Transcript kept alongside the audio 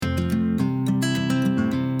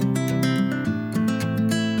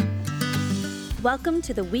Welcome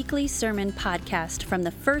to the weekly sermon podcast from the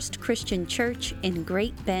First Christian Church in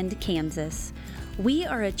Great Bend, Kansas. We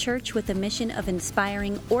are a church with a mission of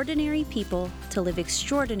inspiring ordinary people to live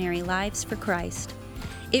extraordinary lives for Christ.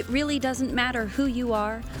 It really doesn't matter who you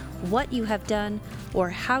are, what you have done, or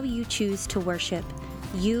how you choose to worship.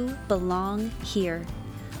 You belong here.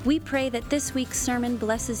 We pray that this week's sermon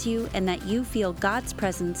blesses you and that you feel God's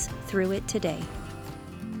presence through it today.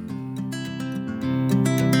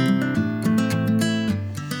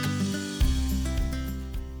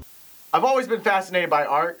 I've always been fascinated by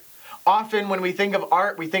art. Often when we think of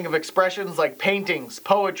art, we think of expressions like paintings,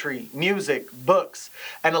 poetry, music, books,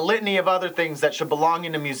 and a litany of other things that should belong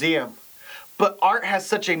in a museum. But art has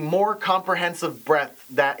such a more comprehensive breadth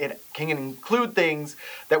that it can include things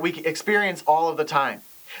that we experience all of the time.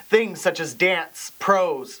 Things such as dance,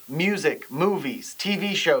 prose, music, movies,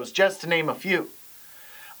 TV shows, just to name a few.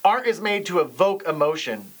 Art is made to evoke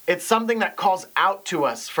emotion. It's something that calls out to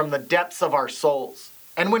us from the depths of our souls.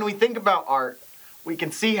 And when we think about art, we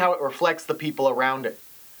can see how it reflects the people around it.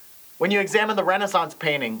 When you examine the Renaissance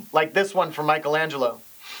painting, like this one from Michelangelo,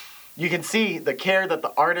 you can see the care that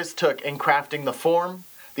the artist took in crafting the form,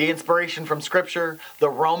 the inspiration from scripture, the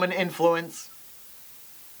Roman influence.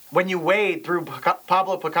 When you wade through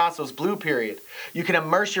Pablo Picasso's Blue Period, you can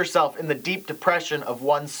immerse yourself in the deep depression of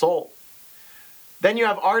one's soul. Then you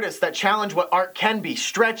have artists that challenge what art can be,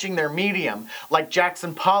 stretching their medium, like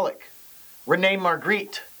Jackson Pollock, Rene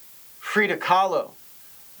Magritte, Frida Kahlo,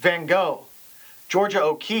 Van Gogh, Georgia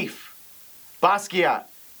O'Keeffe, Basquiat,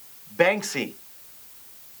 Banksy.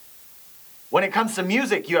 When it comes to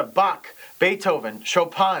music, you have Bach, Beethoven,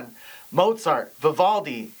 Chopin, Mozart,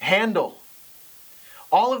 Vivaldi, Handel.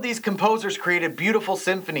 All of these composers created beautiful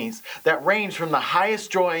symphonies that range from the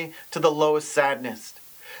highest joy to the lowest sadness.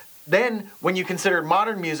 Then, when you consider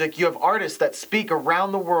modern music, you have artists that speak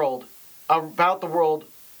around the world, about the world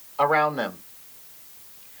around them.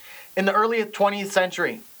 In the early 20th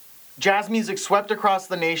century, jazz music swept across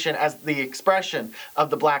the nation as the expression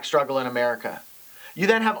of the black struggle in America. You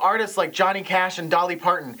then have artists like Johnny Cash and Dolly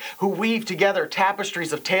Parton who weave together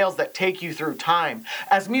tapestries of tales that take you through time.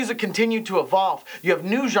 As music continued to evolve, you have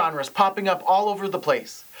new genres popping up all over the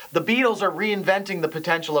place. The Beatles are reinventing the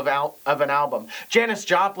potential of an album. Janis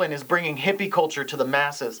Joplin is bringing hippie culture to the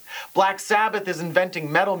masses. Black Sabbath is inventing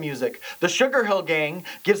metal music. The Sugar Hill Gang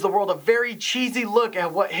gives the world a very cheesy look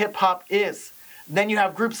at what hip-hop is. Then you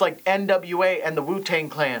have groups like NWA and the Wu-Tang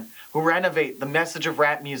Clan who renovate the message of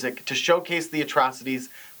rap music to showcase the atrocities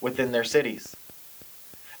within their cities.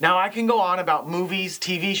 Now, I can go on about movies,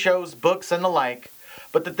 TV shows, books, and the like,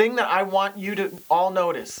 but the thing that I want you to all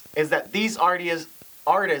notice is that these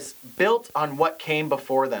artists built on what came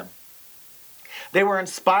before them. They were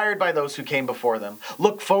inspired by those who came before them,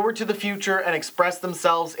 looked forward to the future, and expressed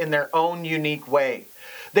themselves in their own unique way.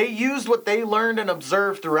 They used what they learned and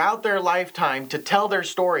observed throughout their lifetime to tell their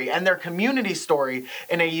story and their community story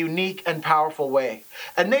in a unique and powerful way.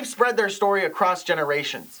 And they've spread their story across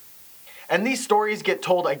generations. And these stories get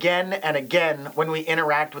told again and again when we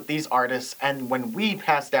interact with these artists and when we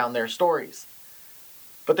pass down their stories.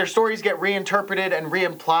 But their stories get reinterpreted and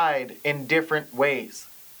reimplied in different ways.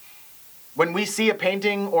 When we see a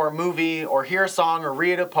painting or a movie or hear a song or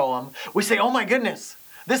read a poem, we say, "Oh my goodness,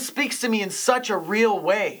 this speaks to me in such a real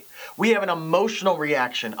way." We have an emotional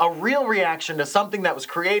reaction, a real reaction to something that was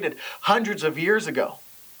created hundreds of years ago.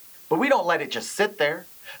 But we don't let it just sit there,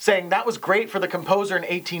 saying that was great for the composer in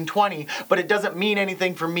 1820, but it doesn't mean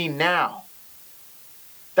anything for me now.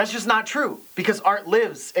 That's just not true, because art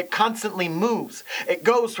lives, it constantly moves. It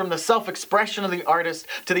goes from the self-expression of the artist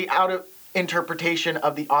to the out-interpretation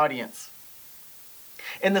of the audience.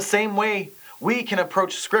 In the same way, we can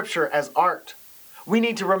approach Scripture as art. We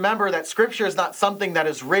need to remember that Scripture is not something that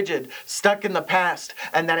is rigid, stuck in the past,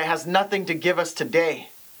 and that it has nothing to give us today.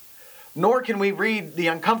 Nor can we read the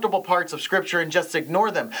uncomfortable parts of Scripture and just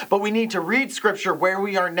ignore them, but we need to read Scripture where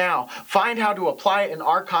we are now, find how to apply it in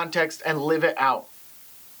our context, and live it out.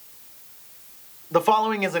 The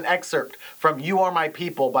following is an excerpt from You Are My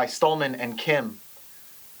People by Stolman and Kim.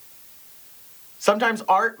 Sometimes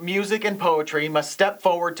art, music, and poetry must step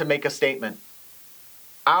forward to make a statement.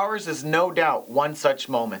 Ours is no doubt one such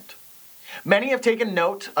moment. Many have taken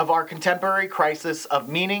note of our contemporary crisis of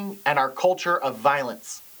meaning and our culture of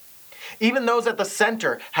violence. Even those at the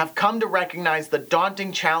center have come to recognize the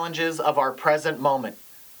daunting challenges of our present moment.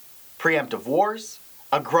 Preemptive wars,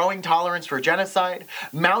 a growing tolerance for genocide,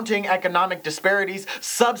 mounting economic disparities,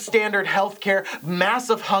 substandard healthcare,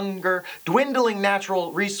 massive hunger, dwindling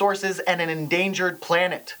natural resources, and an endangered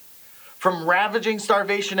planet. From ravaging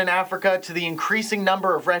starvation in Africa to the increasing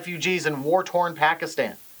number of refugees in war-torn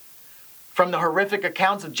Pakistan. From the horrific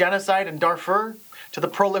accounts of genocide in Darfur to the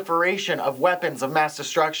proliferation of weapons of mass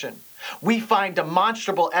destruction, we find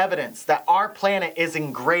demonstrable evidence that our planet is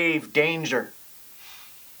in grave danger.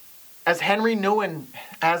 As Henry Nouwen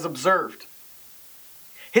has observed,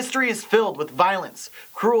 history is filled with violence,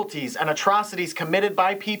 cruelties, and atrocities committed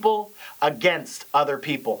by people against other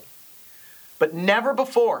people. But never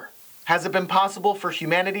before has it been possible for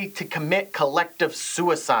humanity to commit collective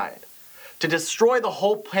suicide, to destroy the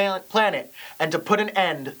whole planet, and to put an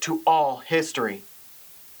end to all history.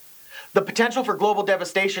 The potential for global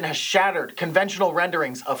devastation has shattered conventional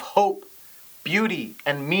renderings of hope, beauty,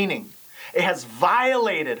 and meaning. It has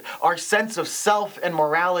violated our sense of self and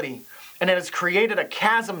morality, and it has created a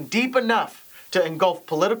chasm deep enough to engulf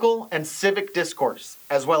political and civic discourse,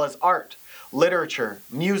 as well as art, literature,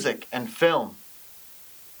 music, and film.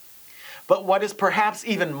 But what is perhaps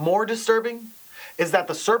even more disturbing is that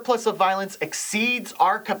the surplus of violence exceeds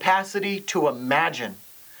our capacity to imagine.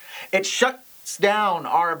 It shuts down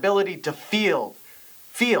our ability to feel.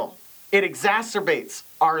 It exacerbates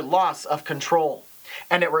our loss of control,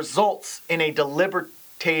 and it results in a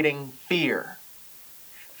debilitating fear.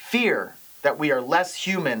 Fear that we are less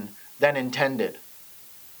human than intended.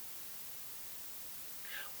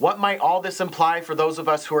 What might all this imply for those of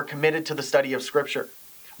us who are committed to the study of Scripture?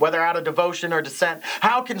 Whether out of devotion or dissent,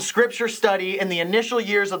 how can Scripture study in the initial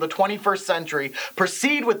years of the 21st century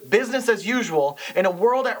proceed with business as usual in a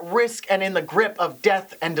world at risk and in the grip of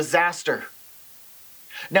death and disaster?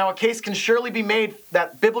 Now, a case can surely be made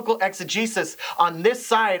that biblical exegesis on this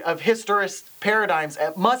side of historist paradigms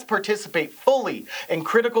must participate fully in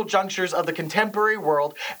critical junctures of the contemporary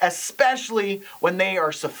world, especially when they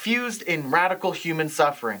are suffused in radical human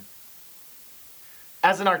suffering.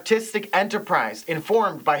 As an artistic enterprise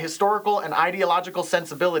informed by historical and ideological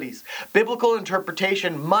sensibilities, biblical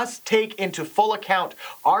interpretation must take into full account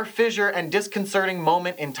our fissure and disconcerting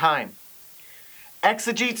moment in time.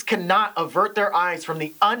 Exegetes cannot avert their eyes from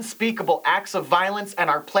the unspeakable acts of violence and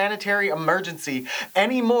our planetary emergency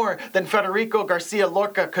any more than Federico Garcia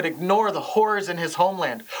Lorca could ignore the horrors in his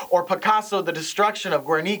homeland, or Picasso the destruction of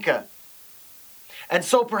Guernica. And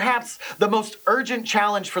so perhaps the most urgent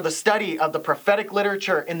challenge for the study of the prophetic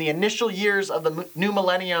literature in the initial years of the new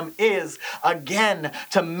millennium is, again,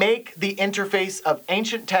 to make the interface of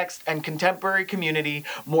ancient text and contemporary community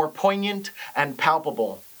more poignant and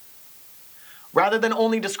palpable. Rather than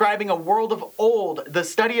only describing a world of old, the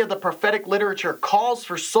study of the prophetic literature calls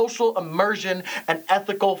for social immersion and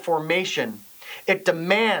ethical formation. It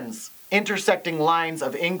demands intersecting lines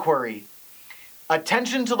of inquiry,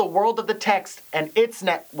 attention to the world of the text and its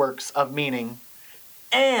networks of meaning,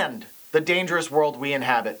 and the dangerous world we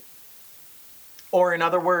inhabit. Or in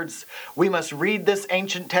other words, we must read this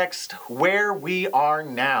ancient text where we are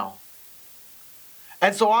now.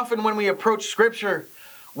 And so often when we approach Scripture,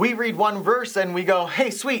 we read one verse and we go, hey,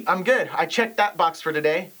 sweet, I'm good. I checked that box for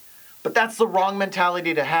today. But that's the wrong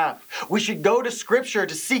mentality to have. We should go to Scripture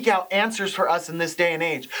to seek out answers for us in this day and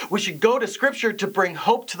age. We should go to Scripture to bring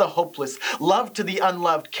hope to the hopeless, love to the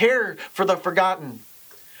unloved, care for the forgotten,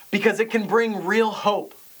 because it can bring real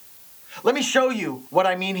hope. Let me show you what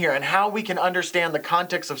I mean here and how we can understand the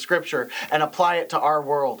context of Scripture and apply it to our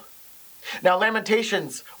world. Now,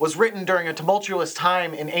 Lamentations was written during a tumultuous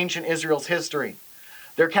time in ancient Israel's history.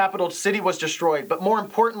 Their capital city was destroyed, but more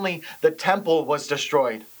importantly, the temple was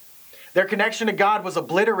destroyed. Their connection to God was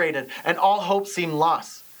obliterated, and all hope seemed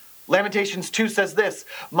lost. Lamentations 2 says this,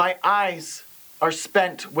 "My eyes are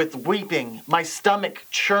spent with weeping, my stomach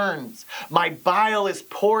churns, my bile is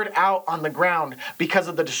poured out on the ground because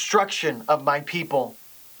of the destruction of my people.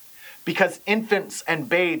 Because infants and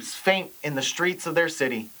babes faint in the streets of their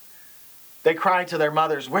city. They cry to their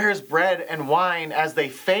mothers, 'Where is bread and wine?' as they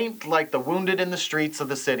faint like the wounded in the streets of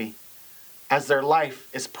the city, as their life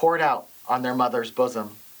is poured out on their mother's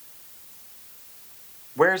bosom."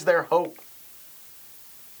 Where's their hope?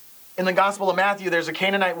 In the Gospel of Matthew, there's a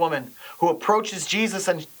Canaanite woman who approaches Jesus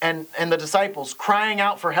and the disciples, crying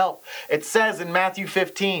out for help. It says in Matthew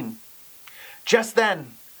 15, "Just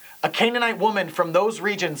then, a Canaanite woman from those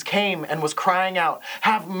regions came and was crying out,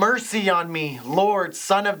 'Have mercy on me, Lord,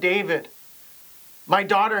 Son of David. My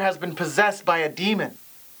daughter has been possessed by a demon.'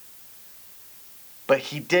 But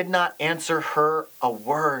he did not answer her a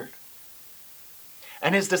word.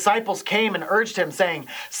 And his disciples came and urged him, saying,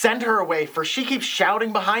 'Send her away, for she keeps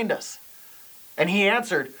shouting behind us.' And he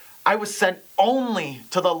answered, 'I was sent only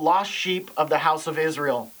to the lost sheep of the house of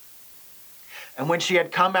Israel.' And when she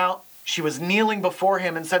had come out, she was kneeling before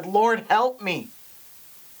him and said, 'Lord, help me.'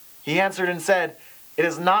 He answered and said, 'It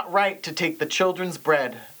is not right to take the children's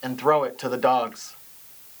bread and throw it to the dogs.'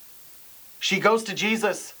 She goes to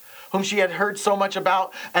Jesus, whom she had heard so much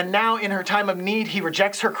about, and now in her time of need, he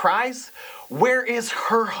rejects her cries? Where is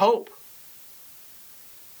her hope?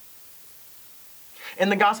 In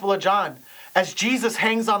the Gospel of John, as Jesus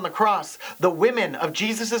hangs on the cross, the women of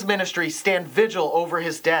Jesus' ministry stand vigil over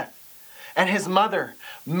his death. And his mother,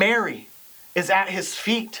 Mary, is at his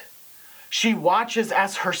feet. She watches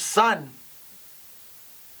as her son,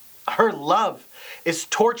 her love, is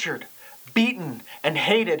tortured, beaten, and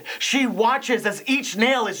hated. She watches as each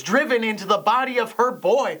nail is driven into the body of her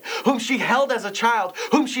boy, whom she held as a child,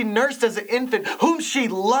 whom she nursed as an infant, whom she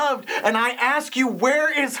loved. And I ask you, where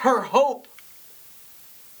is her hope?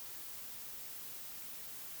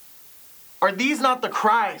 Are these not the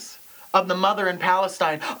cries of the mother in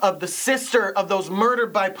Palestine, of the sister of those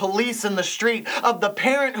murdered by police in the street, of the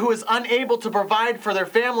parent who is unable to provide for their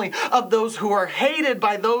family, of those who are hated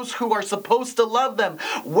by those who are supposed to love them?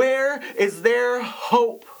 Where is their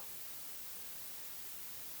hope?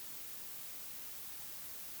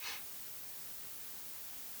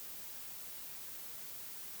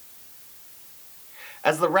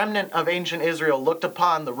 As the remnant of ancient Israel looked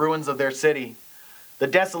upon the ruins of their city, the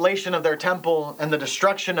desolation of their temple, and the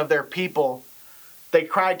destruction of their people, they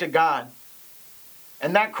cried to God.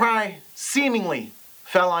 And that cry seemingly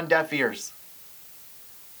fell on deaf ears.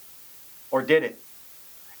 Or did it?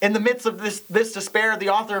 In the midst of this despair, the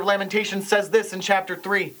author of Lamentations says this in chapter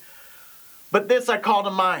 3. But this I call to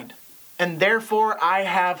mind, and therefore I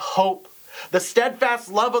have hope. The steadfast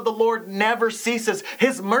love of the Lord never ceases.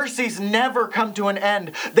 His mercies never come to an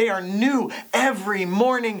end. They are new every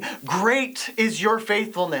morning. Great is your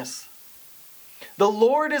faithfulness. The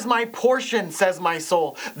Lord is my portion, says my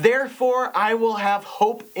soul. Therefore I will have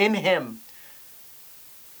hope in him.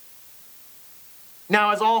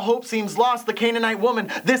 Now, as all hope seems lost, the Canaanite woman,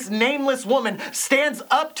 this nameless woman, stands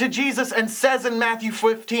up to Jesus and says in Matthew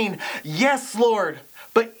 15, "Yes, Lord,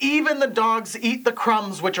 but even the dogs eat the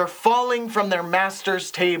crumbs which are falling from their master's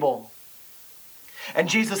table." And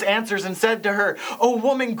Jesus answers and said to her, "O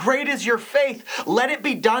woman, great is your faith. Let it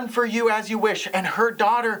be done for you as you wish." And her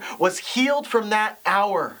daughter was healed from that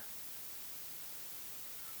hour.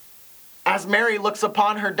 As Mary looks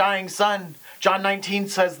upon her dying son, John 19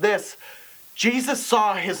 says this, Jesus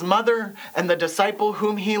saw his mother and the disciple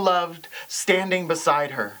whom he loved standing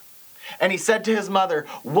beside her. And he said to his mother,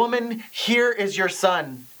 "Woman, here is your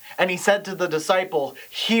son." And he said to the disciple,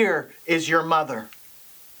 "Here is your mother."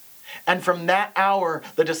 And from that hour,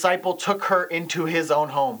 the disciple took her into his own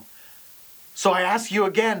home. So I ask you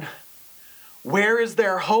again, where is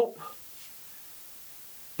their hope?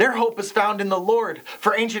 Their hope is found in the Lord.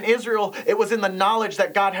 For ancient Israel, it was in the knowledge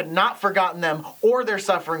that God had not forgotten them or their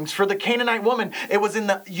sufferings. For the Canaanite woman, it was in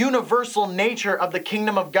the universal nature of the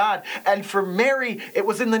kingdom of God. And for Mary, it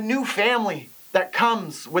was in the new family that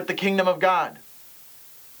comes with the kingdom of God.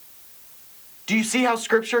 Do you see how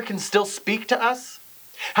Scripture can still speak to us?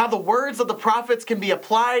 How the words of the prophets can be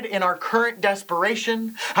applied in our current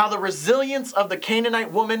desperation. How the resilience of the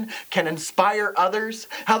Canaanite woman can inspire others.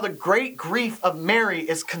 How the great grief of Mary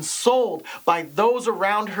is consoled by those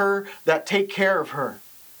around her that take care of her.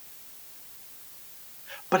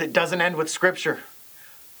 But it doesn't end with Scripture.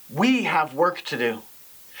 We have work to do.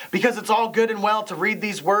 Because it's all good and well to read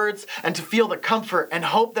these words and to feel the comfort and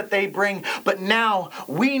hope that they bring. But now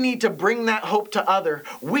we need to bring that hope to others.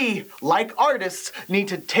 We, like artists, need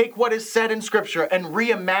to take what is said in Scripture and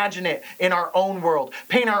reimagine it in our own world.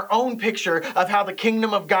 Paint our own picture of how the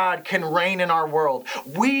kingdom of God can reign in our world.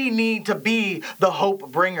 We need to be the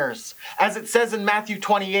hope bringers. As it says in Matthew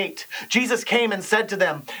 28, Jesus came and said to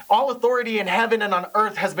them, "All authority in heaven and on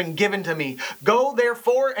earth has been given to me. Go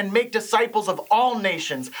therefore and make disciples of all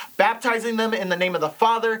nations, baptizing them in the name of the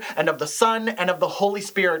Father and of the Son and of the Holy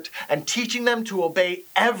Spirit, and teaching them to obey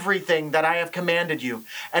everything that I have commanded you.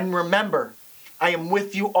 And remember, I am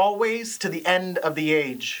with you always to the end of the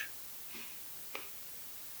age."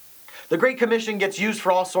 The Great Commission gets used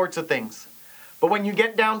for all sorts of things. But when you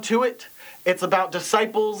get down to it, it's about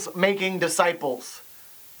disciples making disciples.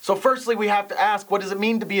 So firstly, we have to ask, what does it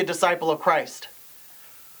mean to be a disciple of Christ?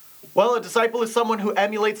 Well, a disciple is someone who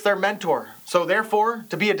emulates their mentor. So therefore,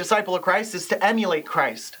 to be a disciple of Christ is to emulate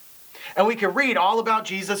Christ. And we can read all about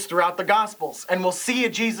Jesus throughout the Gospels. And we'll see a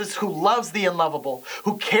Jesus who loves the unlovable,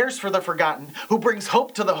 who cares for the forgotten, who brings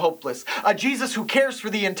hope to the hopeless. A Jesus who cares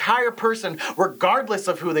for the entire person regardless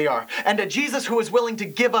of who they are. And a Jesus who is willing to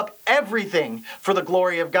give up everything for the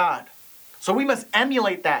glory of God. So we must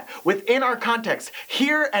emulate that within our context,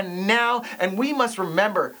 here and now, and we must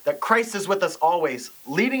remember that Christ is with us always,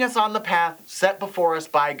 leading us on the path set before us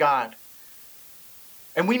by God.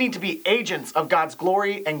 And we need to be agents of God's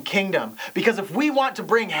glory and kingdom. Because if we want to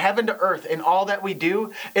bring heaven to earth in all that we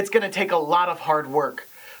do, it's going to take a lot of hard work.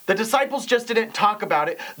 The disciples just didn't talk about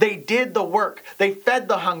it. They did the work. They fed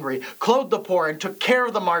the hungry, clothed the poor, and took care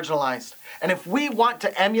of the marginalized. And if we want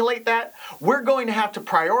to emulate that, we're going to have to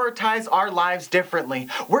prioritize our lives differently.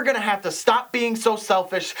 We're going to have to stop being so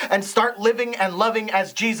selfish and start living and loving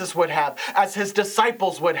as Jesus would have, as his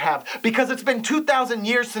disciples would have. Because it's been 2,000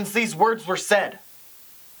 years since these words were said.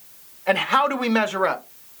 And how do we measure up?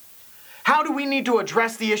 How do we need to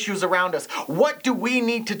address the issues around us? What do we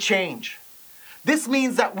need to change? This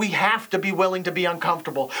means that we have to be willing to be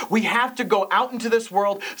uncomfortable. We have to go out into this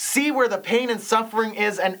world, see where the pain and suffering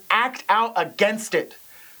is, and act out against it.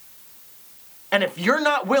 And if you're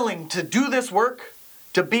not willing to do this work,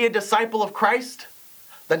 to be a disciple of Christ,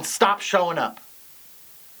 then stop showing up.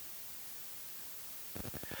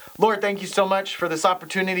 Lord, thank you so much for this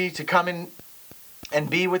opportunity to come in and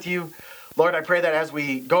be with you. Lord, I pray that as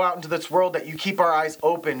we go out into this world, that you keep our eyes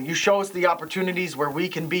open. You show us the opportunities where we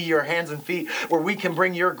can be your hands and feet, where we can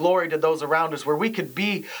bring your glory to those around us, where we could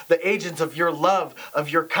be the agents of your love, of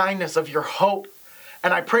your kindness, of your hope.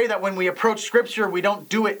 And I pray that when we approach Scripture, we don't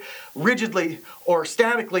do it rigidly or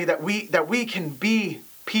statically, that we can be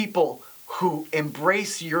people who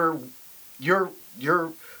embrace your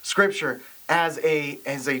Scripture as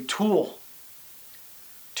a tool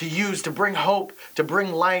to use, to bring hope, to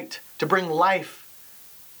bring light, to bring life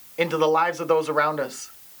into the lives of those around us.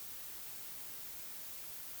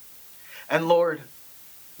 And Lord,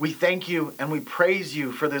 we thank you and we praise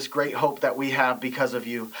you for this great hope that we have because of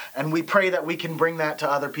you. And we pray that we can bring that to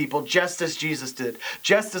other people just as Jesus did,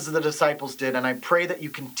 just as the disciples did. And I pray that you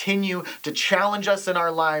continue to challenge us in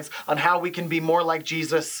our lives on how we can be more like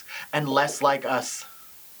Jesus and less like us.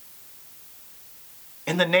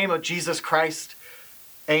 In the name of Jesus Christ,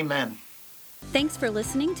 amen. Thanks for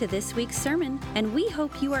listening to this week's sermon, and we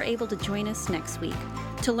hope you are able to join us next week.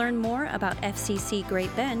 To learn more about FCC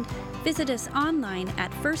Great Bend, visit us online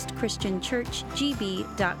at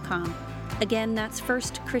firstchristianchurchgb.com. Again, that's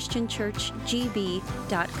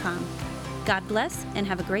firstchristianchurchgb.com. God bless and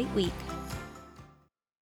have a great week.